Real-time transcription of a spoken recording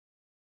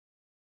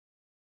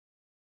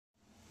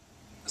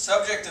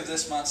subject of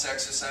this month's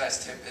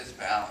exercise tip is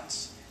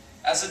balance.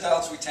 As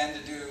adults, we tend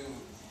to do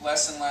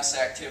less and less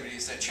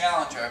activities that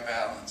challenge our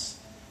balance.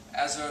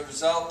 As a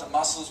result, the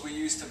muscles we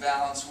use to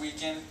balance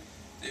weaken,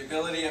 the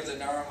ability of the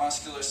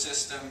neuromuscular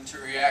system to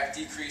react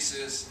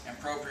decreases, and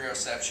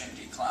proprioception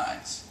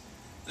declines.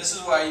 This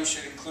is why you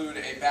should include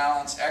a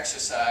balance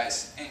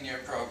exercise in your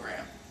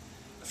program.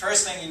 The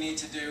first thing you need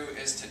to do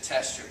is to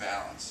test your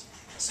balance.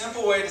 A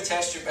simple way to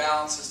test your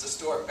balance is the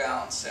stork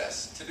balance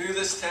test. To do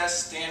this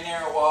test, stand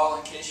near a wall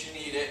in case you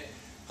need it.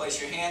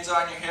 Place your hands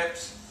on your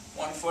hips,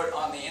 one foot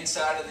on the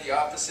inside of the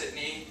opposite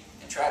knee,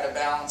 and try to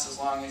balance as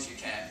long as you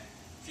can.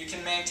 If you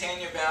can maintain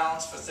your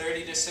balance for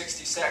 30 to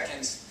 60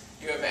 seconds,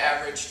 you have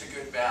average to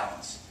good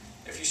balance.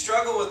 If you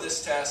struggle with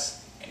this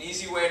test, an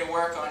easy way to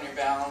work on your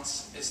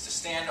balance is to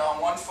stand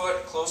on one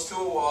foot close to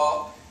a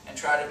wall and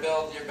try to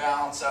build your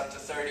balance up to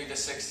 30 to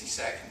 60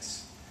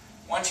 seconds.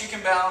 Once you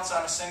can balance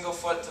on a single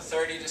foot to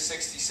 30 to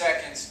 60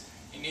 seconds,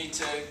 you need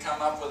to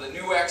come up with a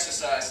new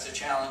exercise to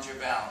challenge your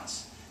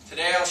balance.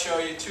 Today I'll show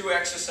you two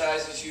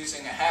exercises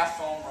using a half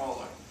foam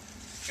roller.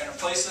 You're going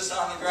to place this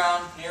on the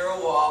ground near a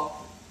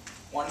wall,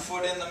 one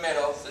foot in the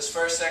middle. This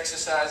first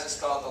exercise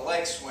is called the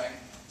leg swing.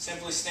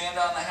 Simply stand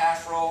on the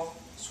half roll,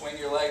 swing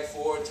your leg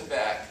forward to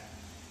back.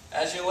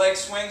 As your leg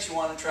swings, you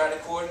want to try to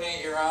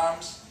coordinate your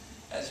arms.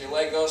 As your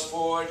leg goes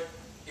forward,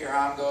 your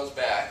arm goes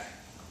back.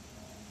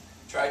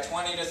 Try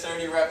 20 to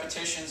 30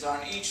 repetitions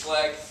on each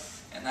leg,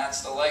 and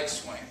that's the leg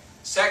swing.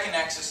 Second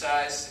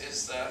exercise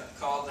is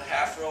called the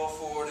half roll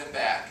forward and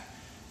back.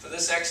 For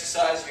this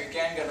exercise, you're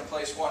again going to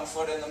place one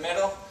foot in the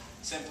middle.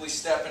 Simply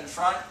step in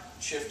front,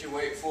 shift your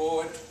weight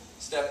forward,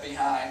 step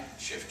behind,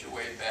 shift your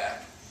weight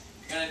back.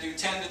 You're going to do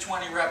 10 to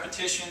 20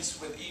 repetitions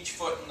with each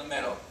foot in the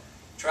middle.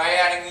 Try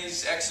adding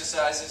these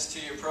exercises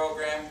to your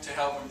program to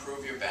help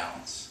improve your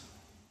balance.